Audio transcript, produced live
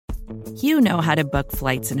You know how to book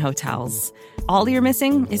flights and hotels. All you're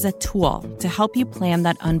missing is a tool to help you plan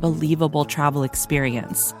that unbelievable travel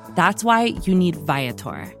experience. That's why you need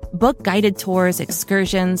Viator. Book guided tours,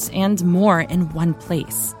 excursions, and more in one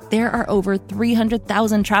place. There are over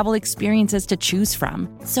 300,000 travel experiences to choose from,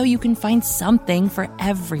 so you can find something for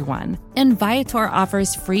everyone. And Viator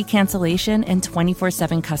offers free cancellation and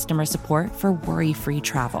 24/7 customer support for worry-free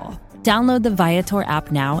travel. Download the Viator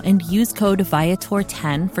app now and use code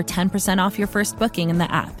Viator10 for 10% off your first booking in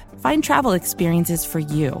the app. Find travel experiences for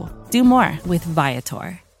you. Do more with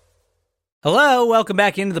Viator. Hello, welcome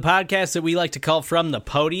back into the podcast that we like to call From the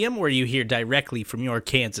Podium, where you hear directly from your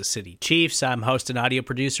Kansas City Chiefs. I'm host and audio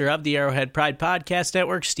producer of the Arrowhead Pride Podcast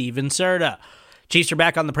Network, Steven Serta. Chiefs are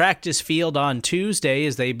back on the practice field on Tuesday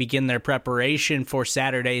as they begin their preparation for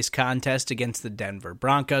Saturday's contest against the Denver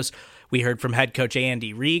Broncos. We heard from head coach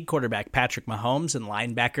Andy Reid, quarterback Patrick Mahomes, and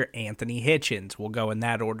linebacker Anthony Hitchens. We'll go in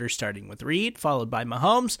that order, starting with Reid, followed by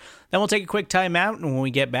Mahomes. Then we'll take a quick timeout, and when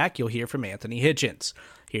we get back, you'll hear from Anthony Hitchens.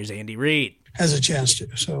 Here's Andy Reid. Has a chance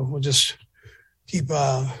to. So we'll just keep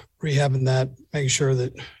rehabbing that, making sure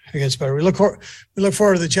that it gets better. We look forward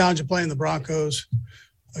to the challenge of playing the Broncos.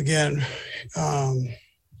 Again,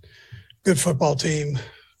 good football team,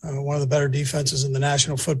 one of the better defenses in the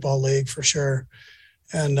National Football League for sure.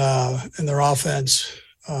 And their offense,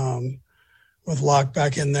 with Locke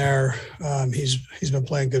back in there, he's been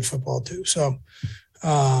playing good football too. So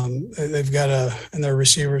they've got and their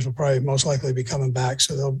receivers will probably most likely be coming back,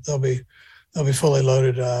 so they'll be fully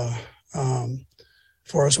loaded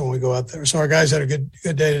for us when we go out there. So our guys had a good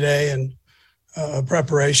day today and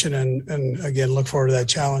preparation, and again look forward to that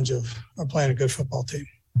challenge of playing a good football team.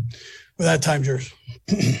 With that, time's yours.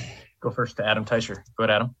 Go first to Adam Teicher. Go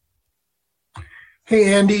ahead, Adam.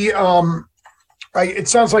 Hey, Andy. It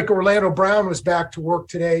sounds like Orlando Brown was back to work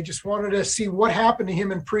today. Just wanted to see what happened to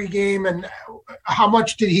him in pregame and how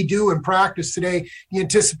much did he do in practice today. You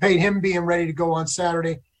anticipate him being ready to go on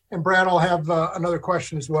Saturday? And Brad, I'll have another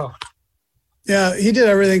question as well. Yeah, he did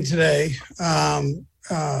everything today.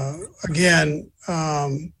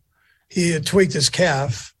 He had tweaked his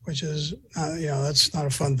calf, which is, that's not a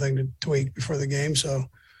fun thing to tweak before the game. So,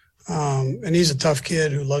 and he's a tough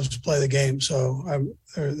kid who loves to play the game. So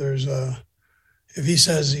if he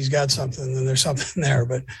says he's got something, then there's something there.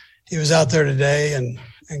 But he was out there today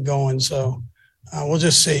and going. So we'll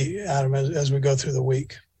just see, Adam, as we go through the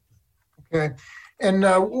week. Okay. And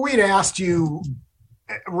we'd asked you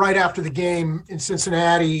right after the game in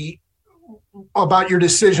Cincinnati about your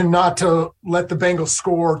decision not to let the Bengals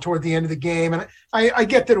score toward the end of the game. And I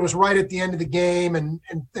get that it was right at the end of the game and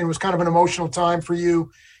it was kind of an emotional time for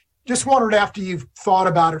you. Just wondered, after you've thought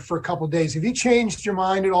about it for a couple of days, have you changed your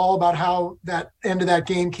mind at all about how that end of that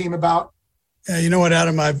game came about? Yeah, you know what,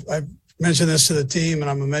 Adam, I've mentioned this to the team and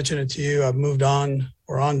I'm going to mention it to you. I've moved on.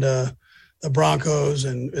 We're on to the Broncos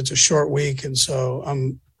and it's a short week. And so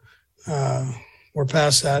we're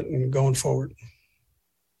past that and going forward.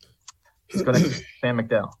 Let's go next to Sam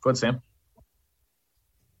McDowell. Go ahead, Sam.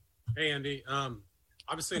 Hey, Andy.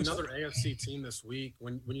 Obviously, another AFC team this week.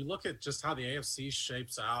 When you look at just how the AFC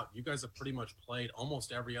shapes out, you guys have pretty much played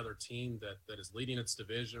almost every other team that is leading its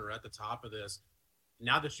division or at the top of this.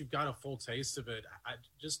 Now that you've got a full taste of it,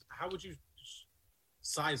 how would you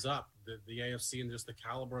size up the AFC and just the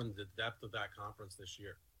caliber and the depth of that conference this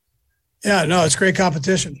year? Yeah, no, it's great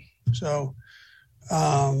competition. So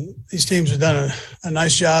these teams have done a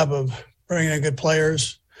nice job of bringing in good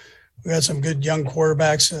players. We got some good young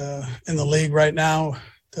quarterbacks in the league right now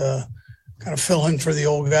to kind of fill in for the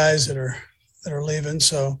old guys that are leaving.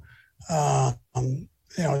 So,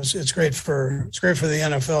 it's great for the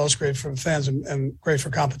NFL. It's great for fans and great for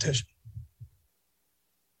competition.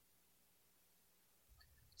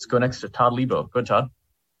 Let's go next to Todd Lebo. Go, Todd.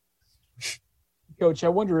 Coach, I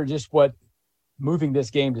wonder just what moving this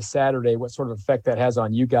game to Saturday, what sort of effect that has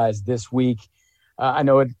on you guys this week. I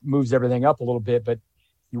know it moves everything up a little bit, but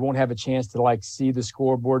you won't have a chance to see the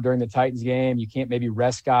scoreboard during the Titans game. You can't maybe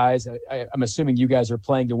rest guys. I'm assuming you guys are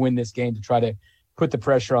playing to win this game to try to put the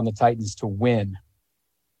pressure on the Titans to win.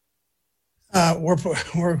 We're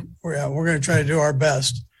going to try to do our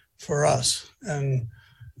best for us, and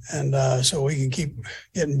so we can keep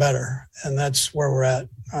getting better, and that's where we're at.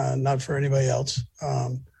 Not for anybody else.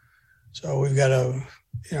 So we've got to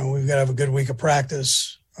have a good week of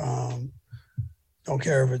practice. Don't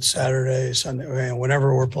care if it's Saturday, Sunday,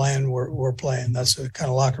 whenever we're playing, we're playing. That's the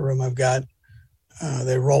kind of locker room I've got.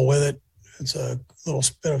 They roll with it. It's a little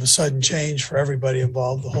bit of a sudden change for everybody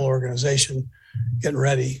involved, the whole organization getting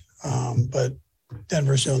ready. But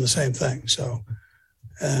Denver's doing the same thing. So,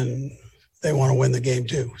 and they want to win the game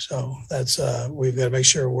too. So that's we've got to make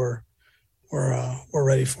sure we're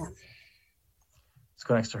ready for them. Let's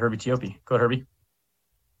go next to Herbie Teope. Go ahead, Herbie.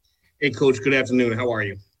 Hey, Coach. Good afternoon. How are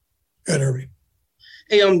you? Good, Herbie.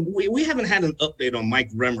 Hey, we haven't had an update on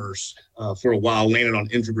Mike Remmers for a while, landed on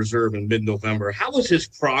injured reserve in mid-November. How was his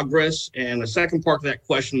progress? And the second part of that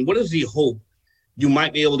question, what is the hope you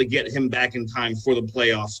might be able to get him back in time for the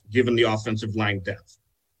playoffs, given the offensive line depth?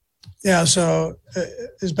 Yeah, so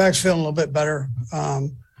his back's feeling a little bit better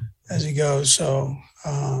as he goes. So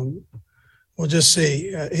we'll just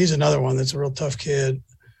see. He's another one that's a real tough kid,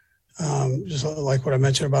 just like what I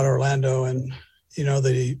mentioned about Orlando, and you know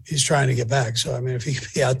that he's trying to get back. So I mean, if he could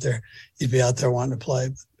be out there, he'd be out there wanting to play.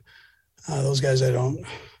 But those guys, I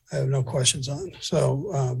have no questions on.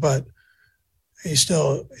 So, but he's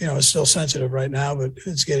still, it's still sensitive right now, but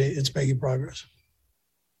it's making progress.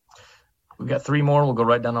 We've got three more. We'll go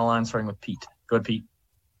right down the line, starting with Pete. Go ahead, Pete.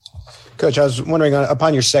 Coach, I was wondering,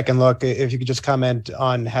 upon your second look, if you could just comment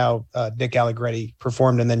on how Nick Allegretti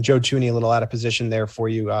performed, and then Joe Thuney a little out of position there for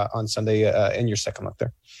you on Sunday in your second look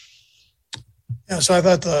there. Yeah, so I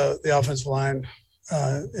thought the offensive line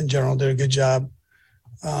in general did a good job,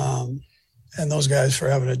 and those guys for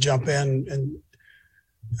having to jump in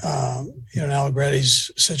and Allegretti's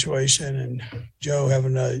situation and Joe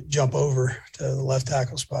having to jump over to the left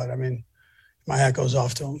tackle spot. I mean, my hat goes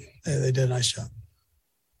off to them. They did a nice job.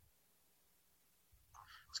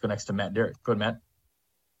 Let's go next to Matt Derrick. Go ahead, Matt.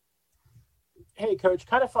 Hey, Coach,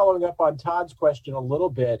 kind of following up on Todd's question a little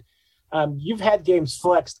bit. You've had games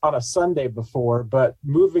flexed on a Sunday before, but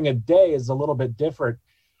moving a day is a little bit different.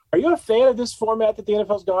 Are you a fan of this format that the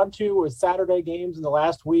NFL's gone to with Saturday games in the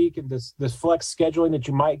last week and this flex scheduling that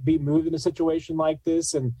you might be moved in a situation like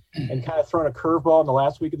this and kind of throwing a curveball in the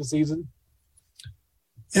last week of the season?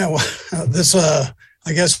 Yeah, well, this,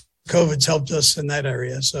 I guess COVID's helped us in that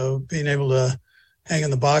area. So being able to hang in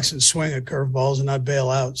the box and swing at curveballs and not bail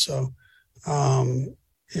out. So,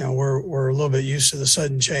 we're a little bit used to the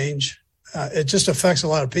sudden change. It just affects a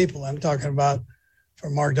lot of people. I'm talking about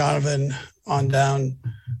from Mark Donovan on down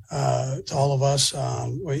to all of us.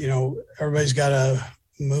 Everybody's got to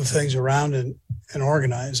move things around and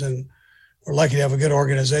organize. And we're lucky to have a good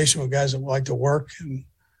organization with guys that like to work and,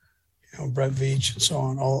 Brett Veach and so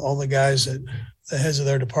on, all the guys that the heads of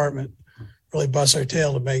their department really bust their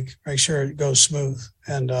tail to make sure it goes smooth.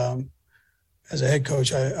 And as a head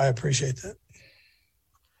coach, I appreciate that.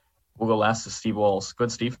 We'll go last to Steve Walls.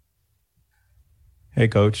 Good, Steve. Hey,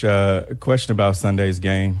 Coach. A question about Sunday's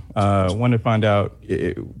game. Wanted to find out,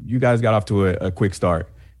 you guys got off to a quick start,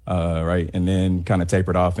 right? And then kind of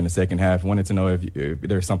tapered off in the second half. Wanted to know if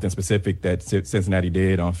there's something specific that Cincinnati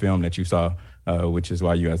did on film that you saw, which is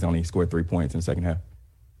why you guys only scored 3 points in the second half.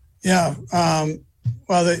 Yeah. I'm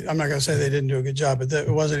not going to say they didn't do a good job, but it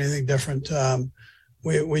wasn't anything different.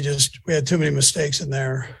 We had too many mistakes in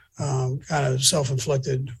there, kind of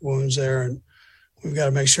self-inflicted wounds there. And we've got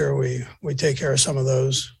to make sure we take care of some of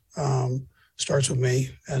those. Starts with me.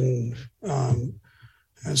 And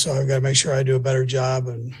so I've got to make sure I do a better job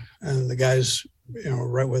and the guys, are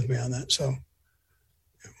right with me on that. So.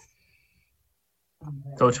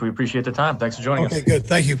 Coach, we appreciate the time. Thanks for joining us. Okay, good.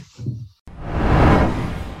 Thank you.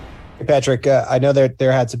 Hey, Patrick, I know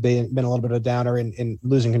there had to been a little bit of a downer in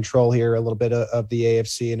losing control here, a little bit of the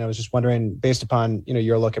AFC. And I was just wondering, based upon,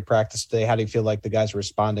 your look at practice today, how do you feel like the guys are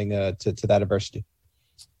responding to that adversity?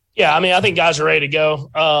 Yeah, I think guys are ready to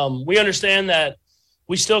go. We understand that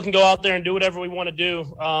we still can go out there and do whatever we want to do.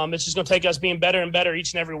 It's just going to take us being better and better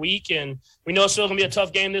each and every week. And we know it's still going to be a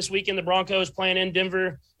tough game this weekend. The Broncos playing in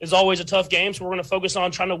Denver is always a tough game. So we're going to focus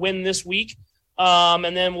on trying to win this week.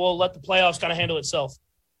 And then we'll let the playoffs kind of handle itself.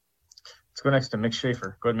 Let's go next to Mick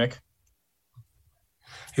Schaefer. Go ahead, Mick.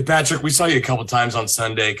 Hey, Patrick, we saw you a couple times on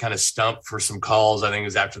Sunday kind of stump for some calls. I think it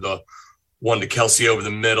was after the one to Kelsey over the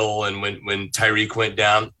middle and when Tyreek went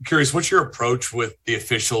down. I'm curious, what's your approach with the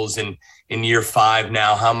officials in year 5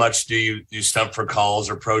 now? How much do you stump for calls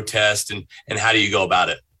or protest, and how do you go about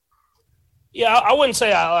it? Yeah, I wouldn't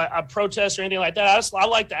say I protest or anything like that. I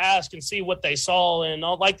like to ask and see what they saw. And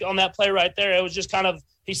like on that play right there, it was just kind of,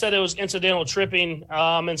 he said it was incidental tripping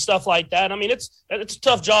and stuff like that. It's a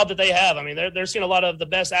tough job that they have. They're seeing a lot of the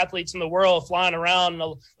best athletes in the world flying around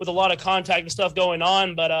with a lot of contact and stuff going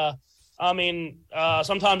on. But,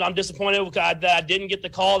 sometimes I'm disappointed that I didn't get the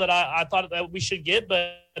call that I thought that we should get.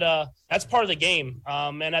 But that's part of the game.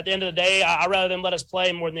 And at the end of the day, I'd rather them let us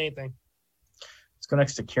play more than anything. Let's go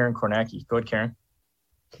next to Karen Kornacki. Go ahead, Karen.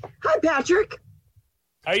 Hi, Patrick.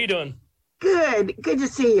 How are you doing? Good to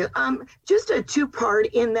see you. Just a two-part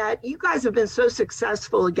in that you guys have been so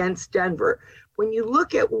successful against Denver when you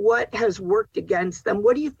look at what has worked against them,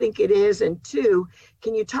 what do you think it is? And two,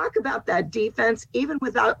 can you talk about that defense? Even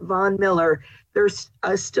without Von Miller, there's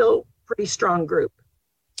a still pretty strong group.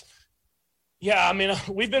 Yeah, I mean,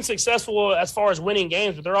 we've been successful as far as winning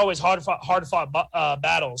games, but they're always hard-fought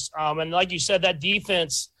battles. And like you said, that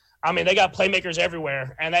defense, I mean, they got playmakers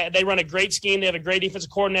everywhere, and they run a great scheme. They have a great defensive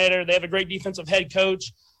coordinator. They have a great defensive head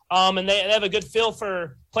coach, and they have a good feel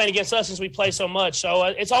for playing against us since we play so much. So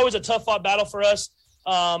it's always a tough-fought battle for us.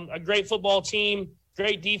 A great football team,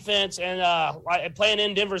 great defense, and playing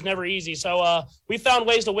in Denver is never easy. So we found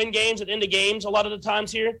ways to win games at the end of games a lot of the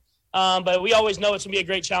times here, but we always know it's going to be a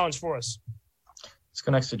great challenge for us. Let's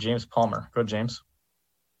go next to James Palmer. Go, James.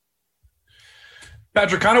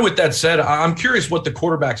 Patrick, kind of with that said, I'm curious what the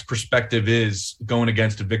quarterback's perspective is going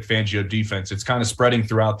against a Vic Fangio defense. It's kind of spreading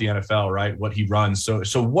throughout the NFL, right, what he runs.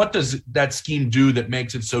 So what does that scheme do that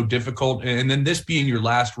makes it so difficult? And then this being your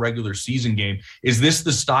last regular season game, is this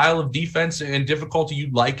the style of defense and difficulty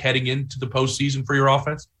you'd like heading into the postseason for your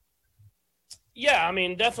offense? Yeah, I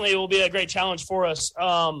mean, definitely it will be a great challenge for us.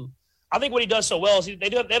 I think what he does so well is they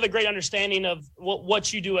have a great understanding of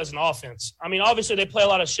what you do as an offense. I mean, obviously they play a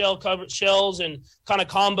lot of shells and kind of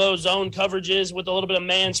combo zone coverages with a little bit of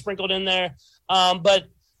man sprinkled in there. But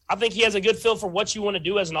I think he has a good feel for what you want to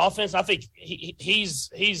do as an offense. I think he's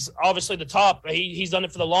obviously the top. He's done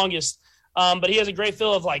it for the longest. But he has a great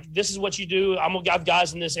feel of like, this is what you do. I'm going to have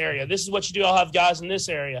guys in this area. This is what you do. I'll have guys in this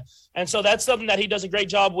area. And so that's something that he does a great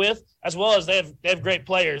job with, as well as they have great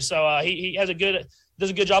players. So he has does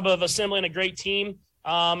a good job of assembling a great team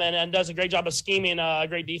and does a great job of scheming a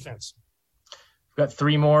great defense. We've got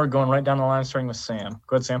three more going right down the line, starting with Sam.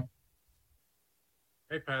 Go ahead, Sam.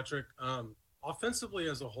 Hey, Patrick. Offensively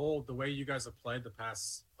as a whole, the way you guys have played the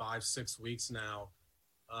past 5-6 weeks now,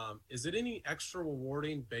 is it any extra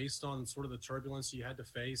rewarding based on sort of the turbulence you had to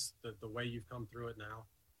face, the way you've come through it now?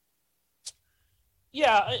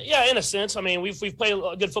 Yeah, in a sense. I mean, we've played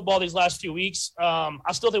good football these last few weeks.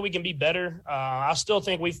 I still think we can be better. I still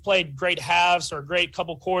think we've played great halves or great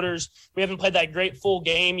couple quarters. We haven't played that great full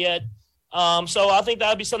game yet. So I think that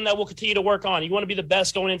would be something that we'll continue to work on. You want to be the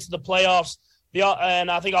best going into the playoffs. And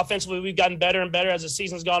I think offensively we've gotten better and better as the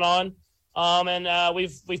season's gone on. And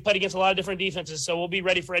we've played against a lot of different defenses. So we'll be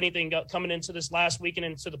ready for anything coming into this last week and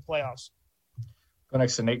into the playoffs. Go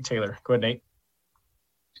next to Nate Taylor. Go ahead, Nate.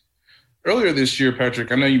 Earlier this year,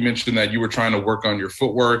 Patrick, I know you mentioned that you were trying to work on your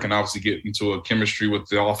footwork and obviously get into a chemistry with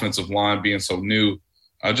the offensive line being so new.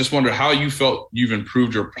 I just wonder how you felt you've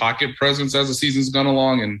improved your pocket presence as the season's gone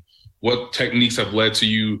along and what techniques have led to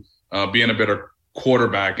you being a better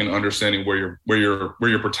quarterback and understanding where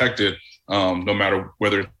you're protected, no matter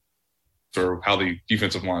whether or how the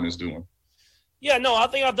defensive line is doing. Yeah, no, I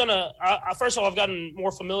think I've done first of all, I've gotten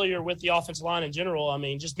more familiar with the offensive line in general. I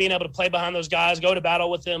mean, just being able to play behind those guys, go to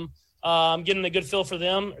battle with them, getting a good feel for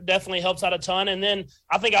them definitely helps out a ton. And then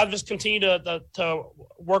I think I've just continued to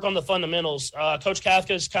work on the fundamentals. Coach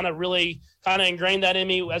Kafka's kind of ingrained that in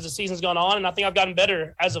me as the season's gone on. And I think I've gotten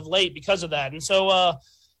better as of late because of that. And so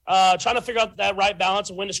trying to figure out that right balance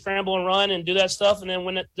of when to scramble and run and do that stuff. And then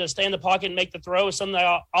when to stay in the pocket and make the throw is something that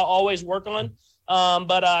I'll always work on.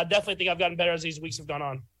 But I definitely think I've gotten better as these weeks have gone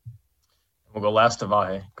on. We'll go last to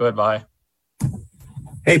Vahe. Go ahead, Vahe.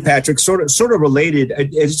 Hey, Patrick, sort of related.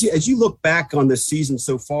 As you look back on this season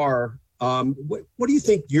so far, what do you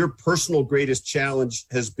think your personal greatest challenge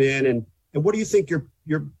has been, and what do you think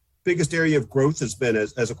your biggest area of growth has been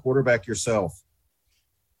as a quarterback yourself?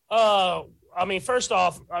 I mean, first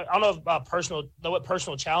off, I don't know about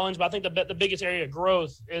personal challenge, but I think the biggest area of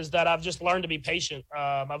growth is that I've just learned to be patient.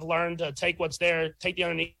 I've learned to take what's there, take the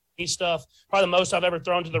underneath stuff, probably the most I've ever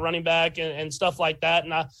thrown to the running back and stuff like that.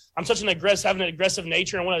 And I'm such having an aggressive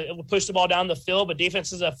nature and want to push the ball down the field, but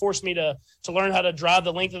defenses have forced me to learn how to drive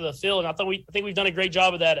the length of the field. And I think we've done a great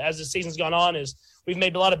job of that as the season's gone on. Is we've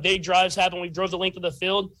made a lot of big drives happen. We've drove the length of the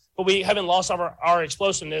field, but we haven't lost our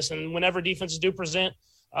explosiveness. And whenever defenses do present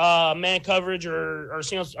man coverage or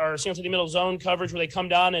single to the middle zone coverage where they come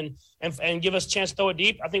down and give us a chance to throw it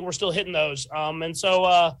deep, I think we're still hitting those. And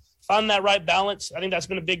so finding that right balance, I think that's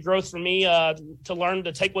been a big growth for me to learn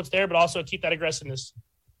to take what's there, but also keep that aggressiveness.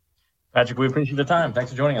 Patrick, we appreciate the time.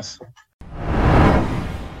 Thanks for joining us.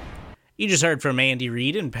 You just heard from Andy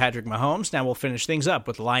Reid and Patrick Mahomes. Now we'll finish things up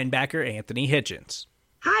with linebacker Anthony Hitchens.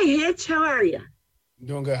 Hi, Hitch. How are you?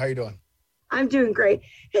 Doing good. How you doing? I'm doing great.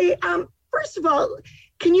 Hey, first of all,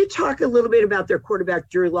 can you talk a little bit about their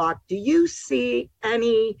quarterback, Drew Lock? Do you see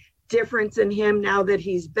any difference in him now that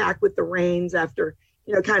he's back with the reins after,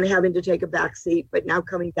 kind of having to take a back seat, but now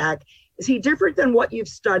coming back? Is he different than what you've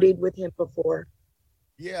studied with him before?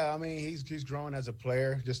 Yeah, I mean, he's growing as a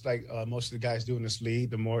player, just like most of the guys do in this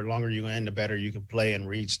league. The longer you in, the better you can play and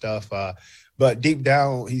read stuff. But deep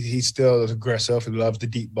down, he's still aggressive. He loves the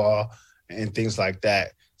deep ball and things like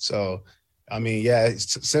that. So, I mean, yeah,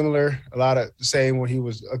 it's similar, a lot of the same when he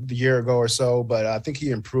was a year ago or so. But I think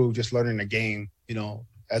he improved just learning the game,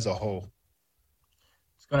 as a whole.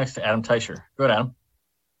 Let's go next to Adam Teicher. Go ahead, Adam.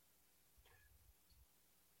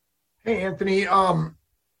 Hey, Anthony.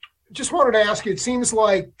 Just wanted to ask you, it seems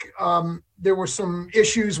like there were some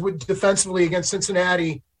issues with defensively against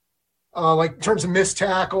Cincinnati, like in terms of missed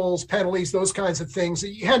tackles, penalties, those kinds of things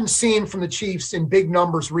that you hadn't seen from the Chiefs in big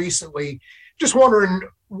numbers recently. Just wondering,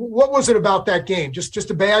 what was it about that game? Just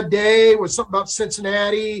a bad day? Was something about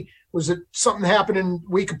Cincinnati? Was it something happened in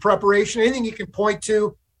week of preparation? Anything you can point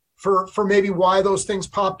to for maybe why those things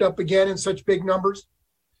popped up again in such big numbers?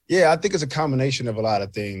 Yeah, I think it's a combination of a lot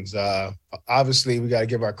of things. Obviously, we got to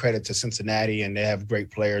give our credit to Cincinnati, and they have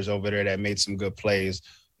great players over there that made some good plays.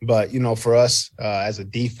 But, for us as a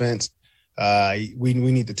defense, we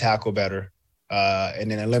need to tackle better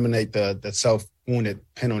and then eliminate the self-wounded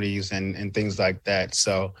penalties and things like that.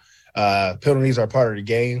 So penalties are part of the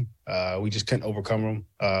game. We just couldn't overcome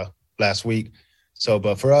them last week. So,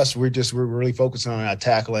 but for us, we're really focusing on our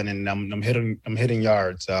tackling and I'm hitting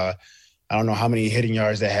yards. I don't know how many hitting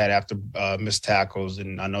yards they had after missed tackles,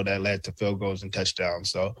 and I know that led to field goals and touchdowns.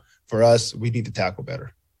 So for us, we need to tackle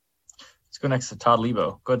better. Let's go next to Todd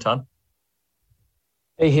Lebo. Go ahead, Todd.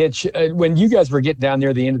 Hey, Hitch, when you guys were getting down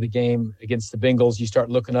near the end of the game against the Bengals, you start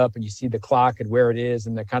looking up and you see the clock and where it is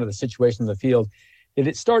and the kind of the situation on the field. Did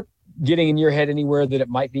it start getting in your head anywhere that it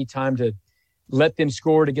might be time to let them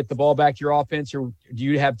score to get the ball back to your offense, or do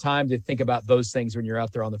you have time to think about those things when you're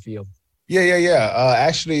out there on the field? Yeah.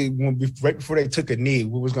 Actually, right before they took a knee,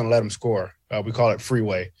 we was going to let them score. We call it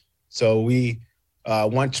freeway. So we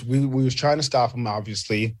was trying to stop them,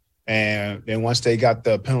 obviously. And then once they got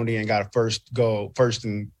the penalty and got a first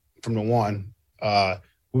and from the one,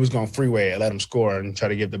 we was going freeway and let them score and try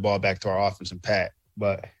to give the ball back to our offense and pat.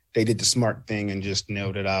 But they did the smart thing and just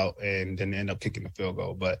nailed it out and then end up kicking the field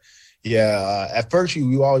goal. But, yeah, at first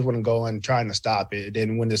you always want to go and trying to stop it.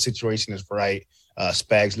 Then when the situation is right,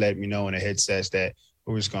 Spags let me know in the headsets that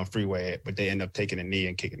we were just going to freeway it, but they end up taking a knee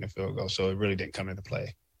and kicking the field goal. So it really didn't come into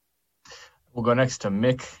play. We'll go next to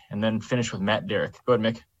Mick and then finish with Matt Derrick. Go ahead,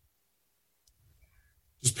 Mick.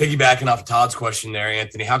 Just piggybacking off Todd's question there,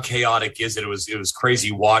 Anthony, how chaotic is it? It was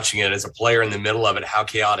crazy watching it as a player in the middle of it. How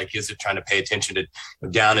chaotic is it trying to pay attention to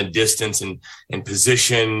down and distance and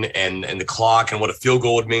position and the clock and what a field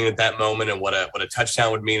goal would mean at that moment and what a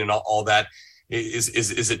touchdown would mean and all that?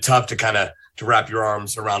 Is it tough to wrap your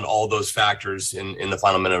arms around all those factors in the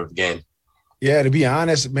final minute of the game? Yeah, to be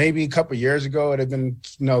honest, maybe a couple of years ago it'd have been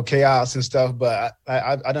chaos and stuff, but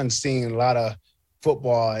I done seen a lot of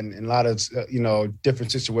football and a lot of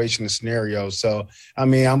different situations and scenarios. So I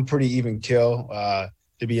mean, I'm pretty even kill.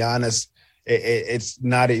 To be honest, it's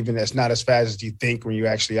not as fast as you think when you're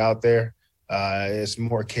actually out there. It's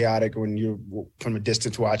more chaotic when you're from a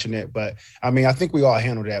distance watching it. But, I mean, I think we all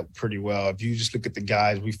handled that pretty well. If you just look at the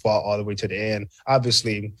guys, we fought all the way to the end.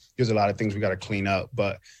 Obviously, there's a lot of things we got to clean up.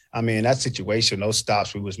 But, I mean, that situation, those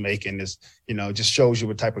stops we was making is, just shows you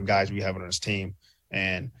what type of guys we have on this team.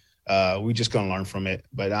 And we just going to learn from it.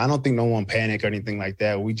 But I don't think no one panicked or anything like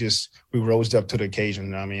that. We rose up to the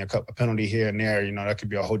occasion. I mean, a penalty here and there, that could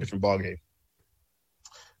be a whole different ballgame.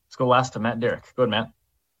 Let's go last to Matt Derrick. Go ahead, Matt.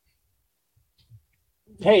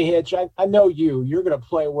 Hey, Hitch, I know you're going to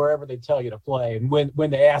play wherever they tell you to play and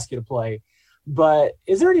when they ask you to play. But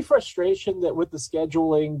is there any frustration that with the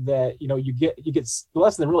scheduling that, you get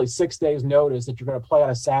less than really 6 days notice that you're going to play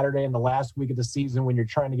on a Saturday in the last week of the season when you're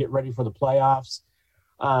trying to get ready for the playoffs?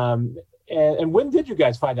 And when did you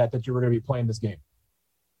guys find out that you were going to be playing this game?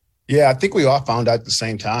 Yeah, I think we all found out at the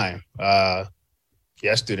same time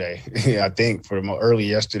yesterday. I think early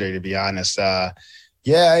yesterday, to be honest.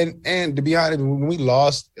 Yeah, and to be honest, when we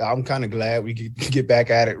lost, I'm kind of glad we could get back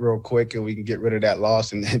at it real quick and we can get rid of that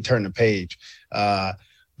loss and then turn the page.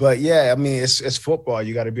 But, yeah, I mean, it's football.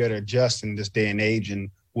 You got to be able to adjust in this day and age, and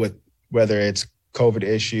with whether it's COVID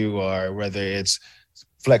issue or whether it's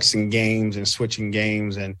flexing games and switching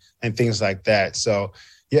games and things like that. So,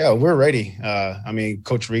 yeah, we're ready. I mean,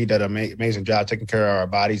 Coach Reid did an amazing job taking care of our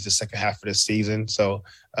bodies the second half of this season. So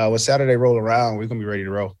when Saturday roll around, we're going to be ready to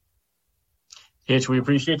roll. Hitch, we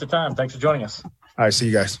appreciate the time. Thanks for joining us. All right, see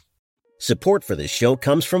you guys. Support for this show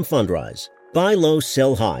comes from Fundrise. Buy low,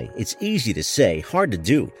 sell high. It's easy to say, hard to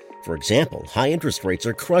do. For example, high interest rates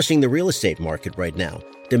are crushing the real estate market right now.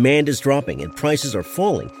 Demand is dropping and prices are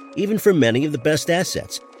falling, even for many of the best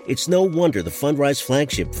assets. It's no wonder the Fundrise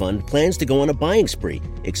Flagship Fund plans to go on a buying spree,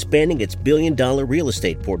 expanding its billion-dollar real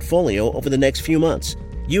estate portfolio over the next few months.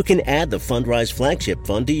 You can add the Fundrise Flagship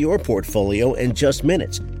Fund to your portfolio in just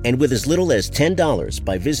minutes and with as little as $10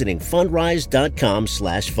 by visiting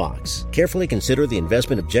fundrise.com/Fox. Carefully consider the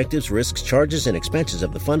investment objectives, risks, charges, and expenses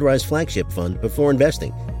of the Fundrise Flagship Fund before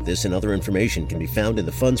investing. This and other information can be found in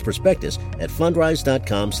the fund's prospectus at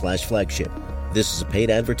fundrise.com/flagship. This is a paid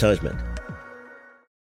advertisement.